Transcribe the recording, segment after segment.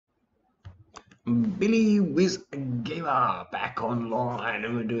Billy Wiz Gamer back online,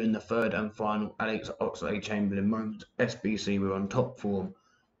 and we're doing the third and final Alex Oxlade-Chamberlain moment. SBC, we're on top form.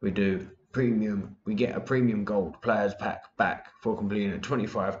 We do premium, we get a premium gold players pack back for completing at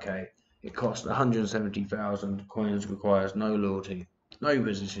 25k. It costs 170,000 coins, requires no loyalty, no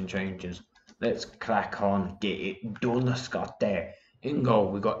position changes. Let's crack on, get it done, Scott there. In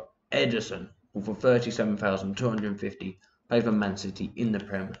goal, we got Edison for 37,250. Plays for Man City in the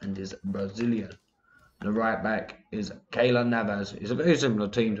Prem and is Brazilian. The right back is Keylor Navas. It's a very similar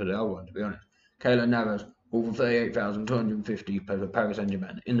team to the other one, to be honest. Keylor Navas, all for 38,250, plays for Paris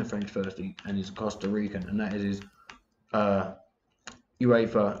Saint-Germain in the French First League and is Costa Rican, and that is his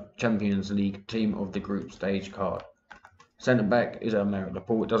UEFA Champions League Team of the Group stage card. Centre back is Merritt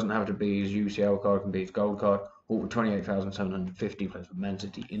Laporte. It doesn't have to be his UCL card, it can be his gold card. All for 28,750, plays for Man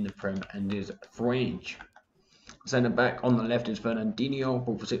City in the Prem and is French. Centre back on the left is Fernandinho,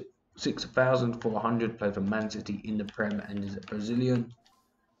 bought for 6,400, played for Man City in the Prem and is Brazilian.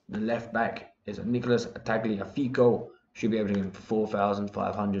 The left back is Nicolas Tagliafico, should be able to get him for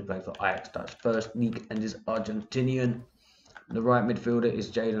 4,500, played for Ajax Dutch First League and is Argentinian. The right midfielder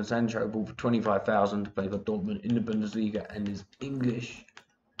is Jadon Sancho, bought for 25,000, played for Dortmund in the Bundesliga and is English.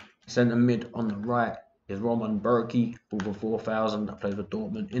 Centre mid on the right is Roman Burki, bought for 4,000, plays for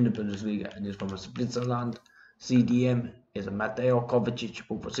Dortmund in the Bundesliga and is from Switzerland. CDM is Mateo Kovacic,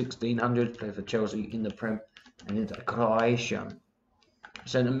 bought for 1,600, plays for Chelsea in the Prem and is a Croatian.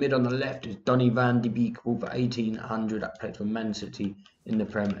 Centre mid on the left is Donny van de Beek, bought for 1,800, plays for Man City in the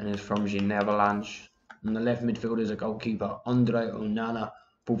Prem and is from Netherlands. On the left midfield is a goalkeeper, Andre Onana,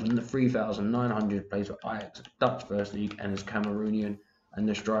 bought for 3,900, plays for Ajax Dutch First League and is Cameroonian. And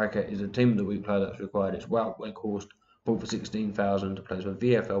the striker is a Team of the Week player that's required. It's Wout Weghorst, bought for 16,000, plays for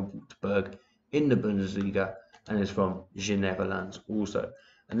VfL Wolfsburg in the Bundesliga and is from Netherlands also.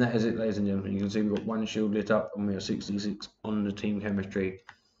 And that is it, ladies and gentlemen. You can see we've got one shield lit up and we are 66 on the team chemistry.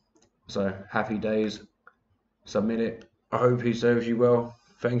 So happy days. Submit it. I hope he serves you well.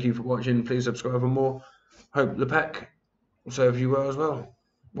 Thank you for watching. Please subscribe for more. Hope the pack serves you well as well.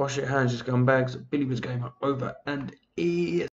 Wash your hands, you scumbags. Billy Wiz Gamer over and